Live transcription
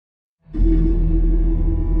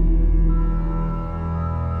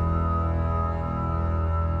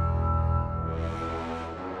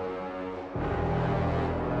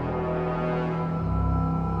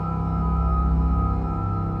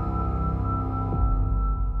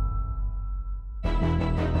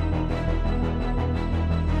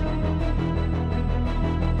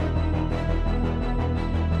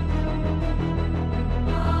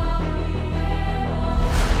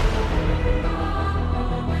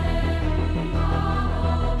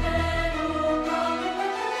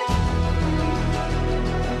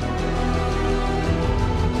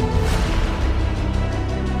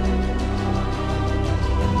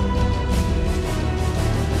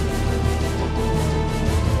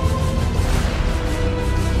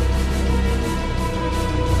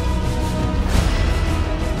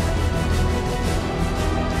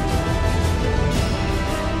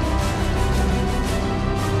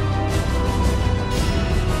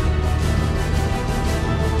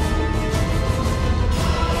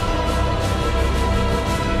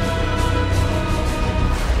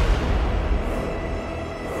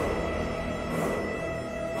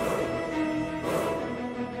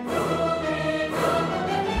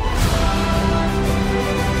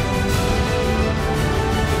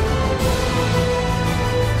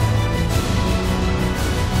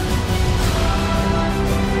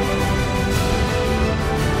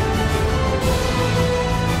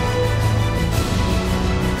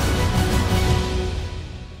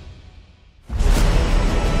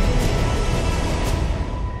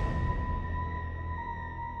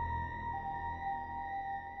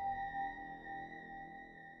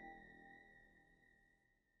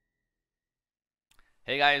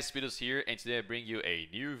Hey guys, Speedoz here, and today I bring you a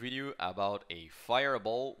new video about a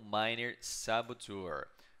Fireball Miner Saboteur.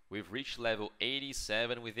 We've reached level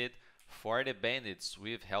 87 with it. For the bandits,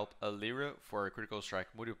 we've helped a Lyra for a critical strike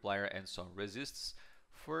multiplier and some resists.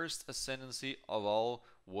 First Ascendancy of all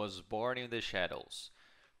was Born in the Shadows.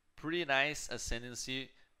 Pretty nice Ascendancy,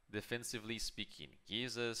 defensively speaking.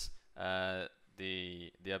 Gives us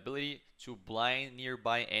the ability to blind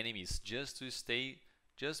nearby enemies just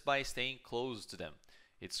by staying close to them.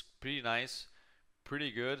 It's pretty nice,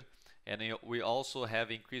 pretty good, and we also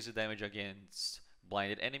have increased damage against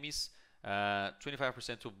blinded enemies,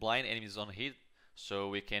 25% to blind enemies on hit, so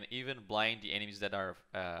we can even blind the enemies that are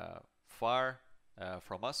far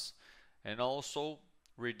from us, and also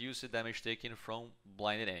reduce the damage taken from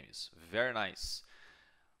blinded enemies. Very nice.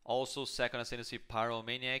 Also, second Ascendancy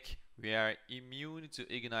Pyromaniac, we are immune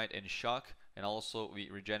to Ignite and Shock, and also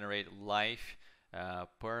we regenerate life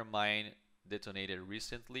per mine detonated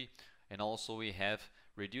recently, and also we have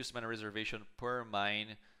reduced mana reservation per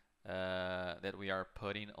mine that we are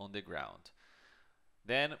putting on the ground.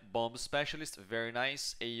 Then Bomb Specialist, very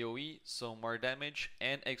nice, AoE, some more damage,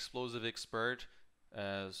 and Explosive Expert,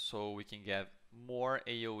 so we can get more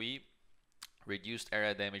AoE, reduced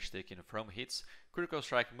area damage taken from hits, critical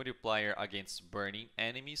strike multiplier against burning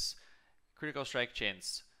enemies, critical strike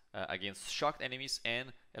chance against shocked enemies,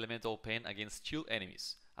 and elemental pain against chilled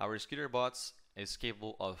enemies. Our skitter bots is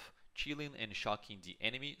capable of chilling and shocking the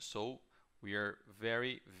enemy, so we are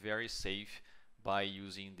very safe by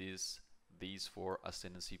using these 4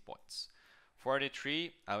 ascendancy points. For the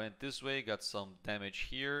tree, I went this way, got some damage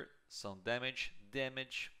here, some damage.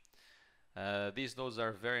 These nodes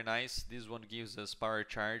are very nice. This one gives us power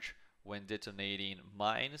charge when detonating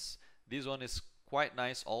mines. This one is quite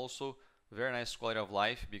nice also, very nice quality of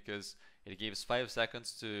life because it gives 5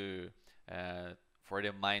 seconds to for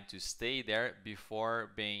the mine to stay there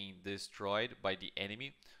before being destroyed by the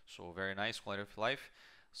enemy. So very nice quality of life.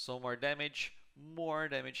 Some more damage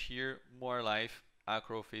here, more life.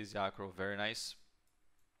 Acro, phase acro, very nice.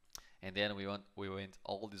 And then we went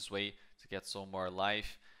all this way to get some more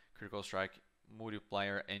life, critical strike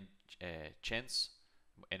multiplier and chance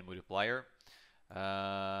and multiplier.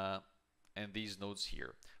 And these nodes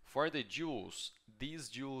here. For the jewels, this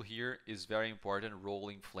jewel here is very important,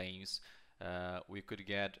 Rolling Flames. We could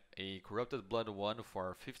get a Corrupted Blood 1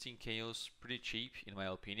 for 15 chaos, pretty cheap in my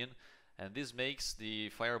opinion, and this makes the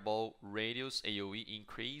Fireball radius AoE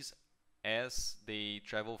increase as they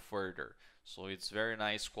travel further. So it's very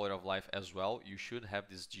nice quality of life as well. You should have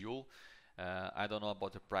this jewel. I don't know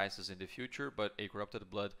about the prices in the future, but a Corrupted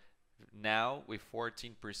Blood now with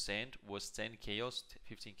 14% was 10 chaos,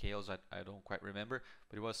 15 chaos, I don't quite remember,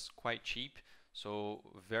 but it was quite cheap. So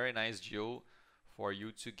very nice jewel for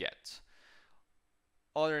you to get.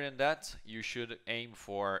 Other than that, you should aim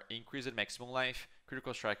for increased maximum life,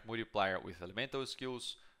 critical strike multiplier with elemental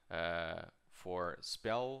skills, for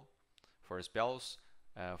spells,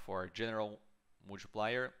 for general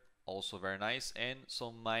multiplier, also very nice, and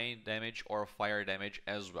some mine damage or fire damage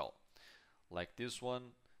as well. Like this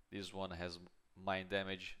one has mine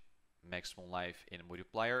damage, maximum life, and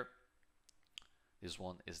multiplier. This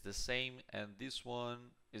one is the same, and this one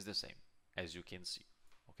is the same, as you can see.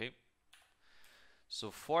 Okay. So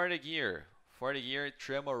for the gear,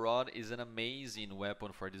 Tremor Rod is an amazing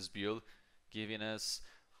weapon for this build, giving us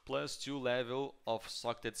 +2 level of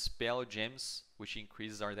socked spell gems, which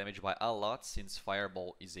increases our damage by a lot since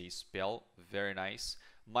Fireball is a spell. Very nice.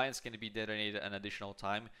 Mines can be detonated an additional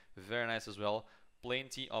time. Very nice as well.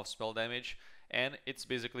 Plenty of spell damage, and it's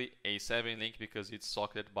basically a 7 link because it's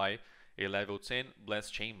socked by a level 10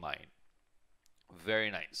 Blast Chain Mine. Very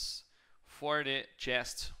nice. For the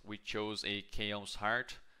chest, we chose a Chaos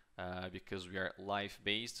Heart because we are life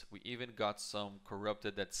based. We even got some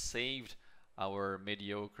Corrupted that saved our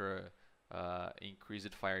mediocre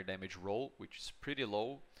increased fire damage roll, which is pretty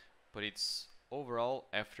low, but it's overall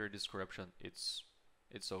after this corruption it's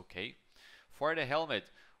okay. For the helmet,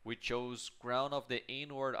 we chose Crown of the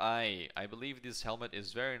Inward Eye. I believe this helmet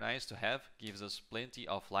is very nice to have, gives us plenty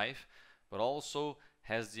of life, but also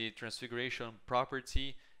has the transfiguration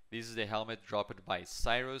property. This is the helmet dropped by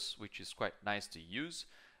Cyrus, which is quite nice to use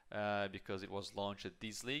because it was launched at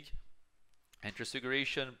this league. And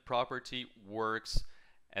transfiguration property works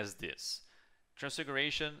as this.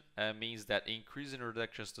 Transfiguration means that increasing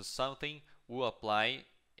reductions to something will apply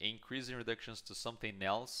increasing reductions to something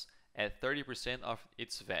else at 30% of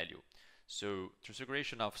its value. So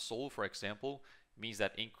transfiguration of soul, for example, means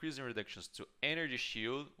that increasing reductions to energy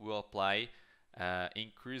shield will apply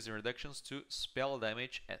increasing reductions to spell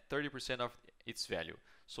damage at 30% of its value.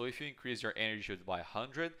 So if you increase your energy shield by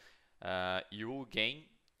 100, you will gain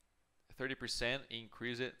 30%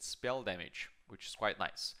 increased spell damage, which is quite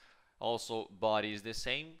nice. Also, body is the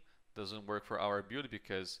same, doesn't work for our build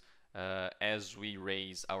because as we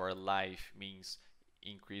raise our life means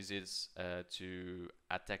increases to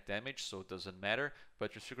attack damage, so it doesn't matter.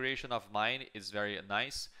 But Restoration of Mind is very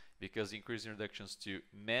nice because increasing reductions to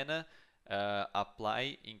mana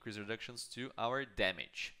apply increased reductions to our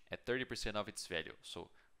damage at 30% of its value. So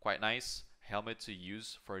quite nice helmet to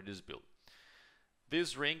use for this build.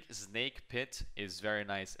 This ring, Snake Pit, is very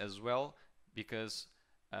nice as well because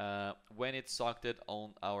when it's socked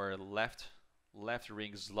on our left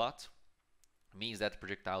ring slot, means that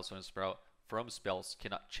projectiles from spells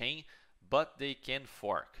cannot chain, but they can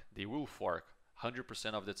fork. They will fork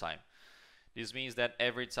 100% of the time. This means that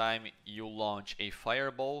every time you launch a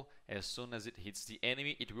fireball, as soon as it hits the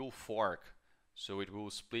enemy, it will fork. So it will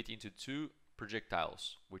split into 2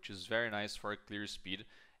 projectiles, which is very nice for clear speed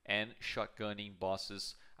and shotgunning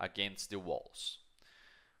bosses against the walls.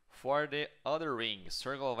 For the other ring,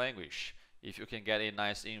 Circle of Anguish, if you can get a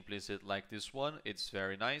nice implicit like this one, it's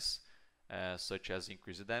very nice, such as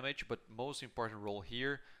increased damage, but most important role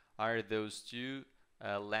here are those 2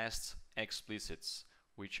 last explicits,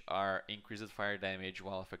 which are increased fire damage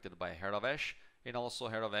while affected by Heart of Ash, and also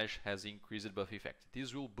Heart of Ash has increased buff effect.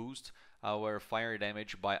 This will boost our fire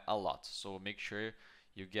damage by a lot, so make sure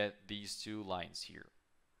you get these 2 lines here.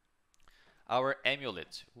 Our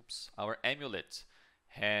amulet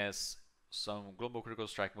has some global critical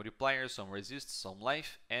strike multiplier, some resist, some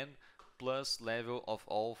life, and plus level of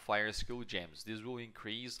all fire skill gems. This will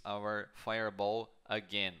increase our fireball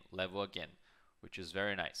level again, which is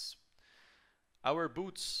very nice. Our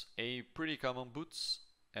boots, a pretty common boots.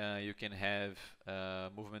 You can have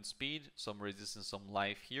movement speed, some resistance, some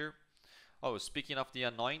life here. Oh, speaking of the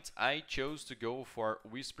Anoint, I chose to go for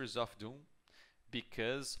Whispers of Doom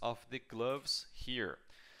because of the gloves here.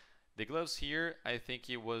 The gloves here, I think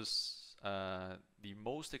it was the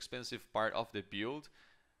most expensive part of the build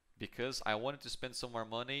because I wanted to spend some more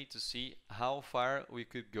money to see how far we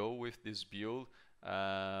could go with this build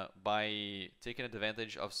by taking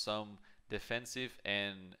advantage of some defensive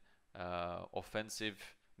and offensive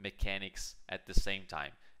mechanics at the same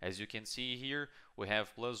time. As you can see here, we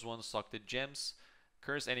have +1 socked gems,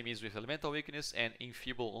 curse enemies with elemental weakness, and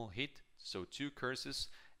enfeeble on hit, so 2 curses,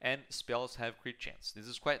 and spells have crit chance. This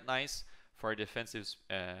is quite nice for defensive,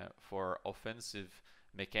 for offensive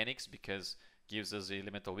mechanics because it gives us a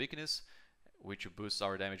elemental weakness, which boosts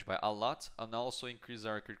our damage by a lot, and also increases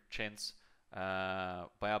our crit chance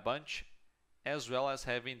by a bunch, as well as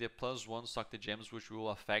having the +1 socked gems, which will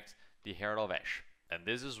affect the Heart of Ash. And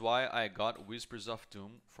this is why I got Whispers of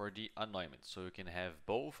Doom for the Annointment, so you can have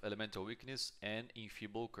both elemental weakness and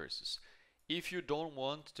enfeeble curses. If you don't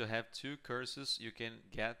want to have 2 curses, you can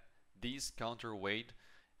get this counterweight,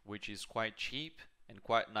 which is quite cheap and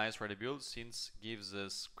quite nice for the build since it gives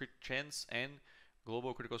us crit chance and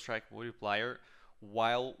global critical strike multiplier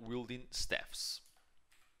while wielding staffs.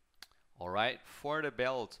 Alright, for the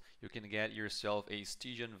belt, you can get yourself a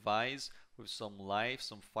Stygian Vise with some life,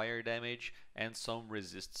 some fire damage, and some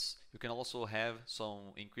resists. You can also have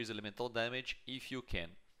some increased elemental damage if you can,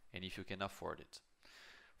 and if you can afford it.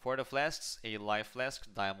 For the flasks, a Life Flask,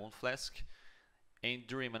 Diamond Flask,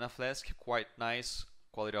 Enduring Mana Flask, quite nice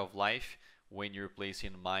quality of life when you're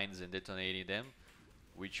placing mines and detonating them,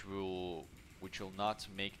 which will not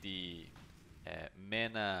make the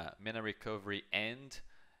mana recovery end,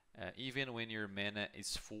 even when your mana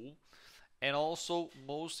is full. And also,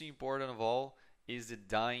 most important of all, is the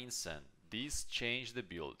Dying Sun. This changed the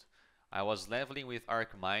build. I was leveling with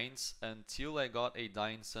Arc Mines until I got a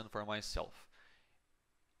Dying Sun for myself.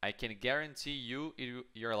 I can guarantee you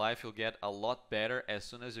your life will get a lot better as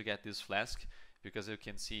soon as you get this flask, because you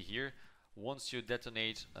can see here, once you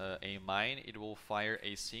detonate a mine, it will fire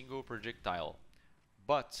a single projectile.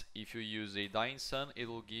 But if you use a Dying Sun, it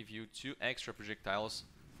will give you 2 extra projectiles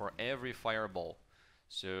for every fireball.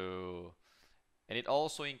 So, and it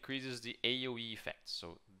also increases the AoE effect.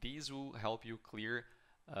 So these will help you clear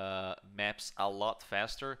maps a lot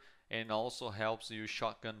faster, and also helps you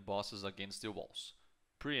shotgun bosses against the walls.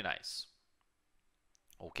 Pretty nice.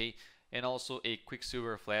 Okay, and also a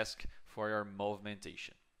Quicksilver Flask for your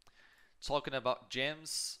movementation. Talking about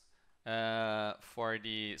gems, for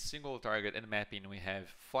the single target and mapping, we have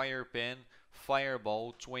Fire Pen,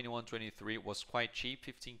 Fireball 2123 was quite cheap,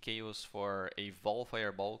 15k was for a Vol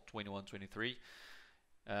Fireball 2123.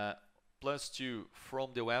 +2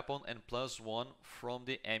 from the weapon and +1 from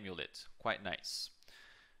the amulet, quite nice.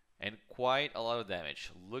 And quite a lot of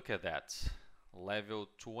damage, look at that. Level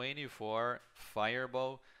 24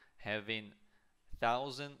 Fireball having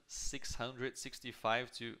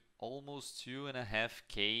 3,665 to almost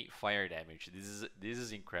 2.5k fire damage. This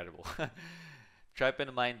is incredible. Trap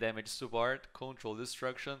and mine damage support, control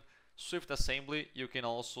destruction, swift assembly. You can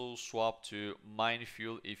also swap to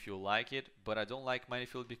minefield if you like it, but I don't like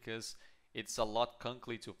minefield because it's a lot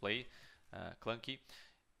clunky to play.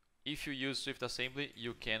 If you use swift assembly,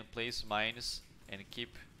 you can place mines and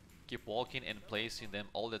keep walking and placing them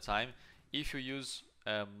all the time. If you use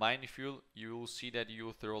minefield, you will see that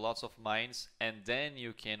you throw lots of mines and then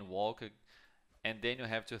you can walk and then you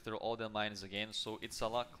have to throw all the mines again, so it's a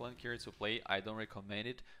lot clunkier to play. I don't recommend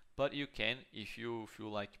it, but you can if you feel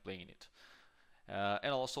like playing it.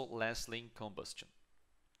 And also last link, combustion.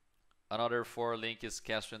 Another 4 link is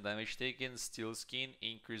cast when damage taken, steel skin,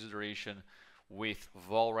 increase duration with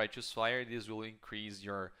Vol Righteous Fire. This will increase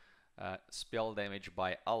your spell damage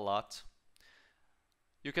by a lot.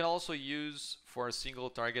 You can also use for a single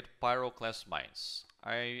target Pyroclast mines.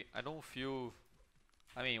 I don't feel,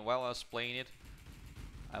 I mean, while I was playing it,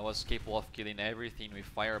 I was capable of killing everything with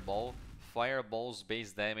Fireball. Fireball's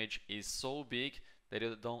base damage is so big that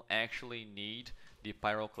you don't actually need the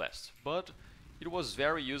Pyroclast, but it was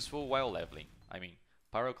very useful while leveling. I mean,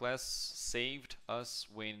 Pyroclast saved us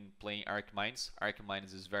when playing Arc Mines. Arc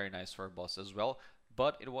Mines is very nice for boss as well,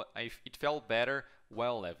 but it felt better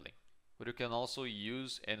while leveling. But you can also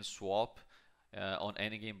use and swap on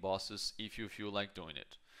endgame bosses if you feel like doing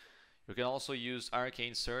it. You can also use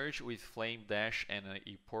Arcane Surge with Flame Dash and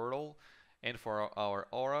a Portal. And for our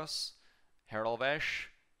auras, Herald of Ash,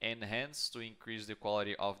 Enhance to increase the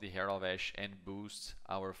quality of the Herald of Ash and boost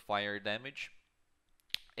our fire damage.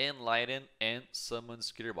 Enlighten and Summon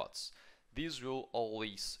Skitterbots. These will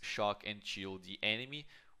always shock and chill the enemy,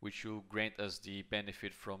 which will grant us the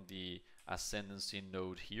benefit from the Ascendancy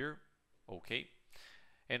node here. Okay.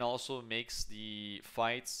 And also makes the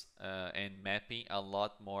fights and mapping a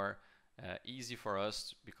lot more easy for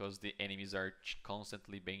us because the enemies are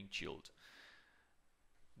constantly being chilled.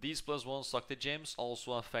 These +1 suck the gems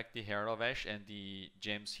also affect the Herald of Ash and the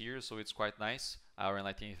gems here, so it's quite nice. Our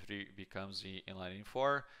Enlightening 3 becomes the Enlightening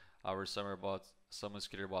 4. Our Summon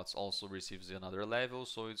Skitterbots also receives another level,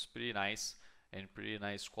 so it's pretty nice and pretty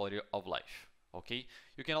nice quality of life. Okay,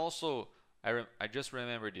 you can also, I just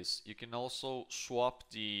remember this, you can also swap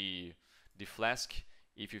the flask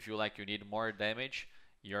if you feel like you need more damage.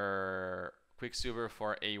 Your Quicksilver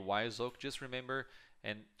for a Wise Oak. Just remember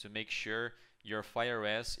and to make sure your fire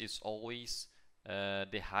res is always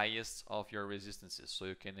the highest of your resistances, so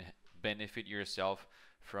you can benefit yourself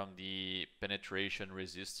from the penetration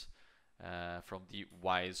resist from the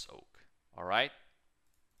Wise Oak. Alright,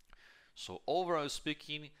 so overall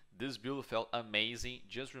speaking, this build felt amazing.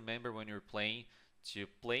 Just remember when you're playing to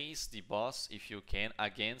place the boss, if you can,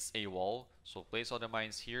 against a wall. So place all the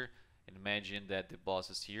mines here. Imagine that the boss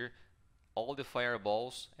is here. All the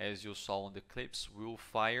fireballs, as you saw on the clips, will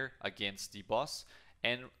fire against the boss,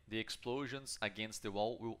 and the explosions against the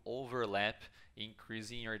wall will overlap,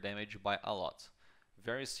 increasing your damage by a lot.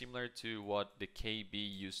 Very similar to what the KB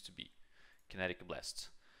used to be, Kinetic Blast.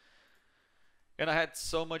 And I had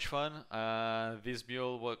so much fun. This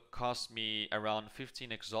build would cost me around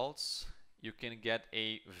 15 exalts. You can get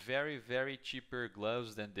a very cheaper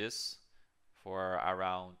gloves than this for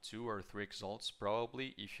around 2 or 3 exalts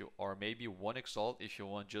probably, if you, or maybe 1 exalt if you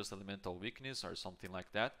want just elemental weakness or something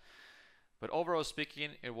like that. But overall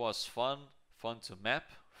speaking, it was fun to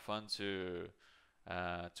map, fun to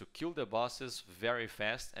kill the bosses very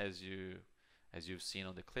fast, as you've seen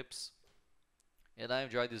on the clips. And I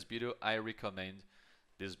enjoyed this video. I recommend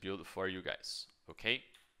this build for you guys. Okay.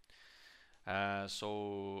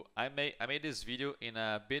 So I made this video in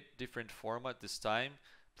a bit different format this time.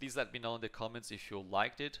 Please let me know in the comments if you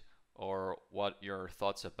liked it or what your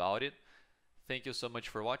thoughts about it. Thank you so much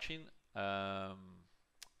for watching. I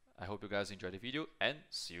hope you guys enjoyed the video and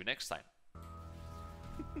see you next time.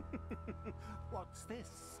 What's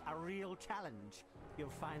this? A real challenge?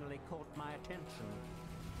 You've finally caught my attention.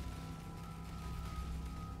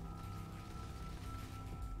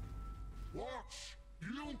 Watch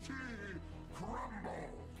guilty crumble!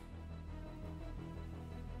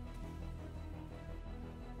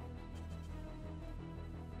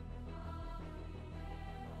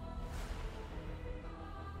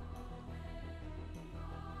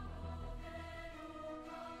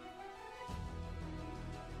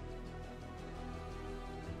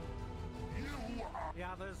 The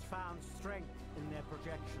others found strength in their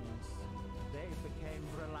projections. They became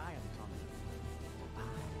reliant on it. I am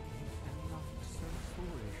not so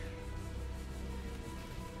foolish.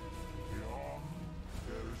 Beyond,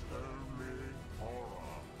 there is only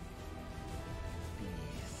horror. Be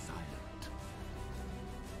silent.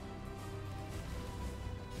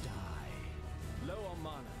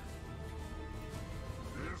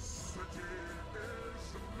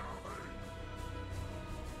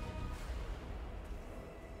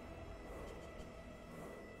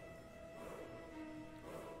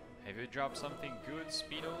 Have you dropped something good,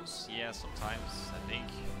 Speedoz? Yeah, sometimes, I think.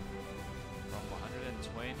 From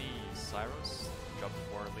 120 Cyrus, dropped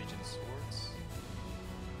 4 Legion Swords.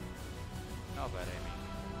 Not bad, I mean.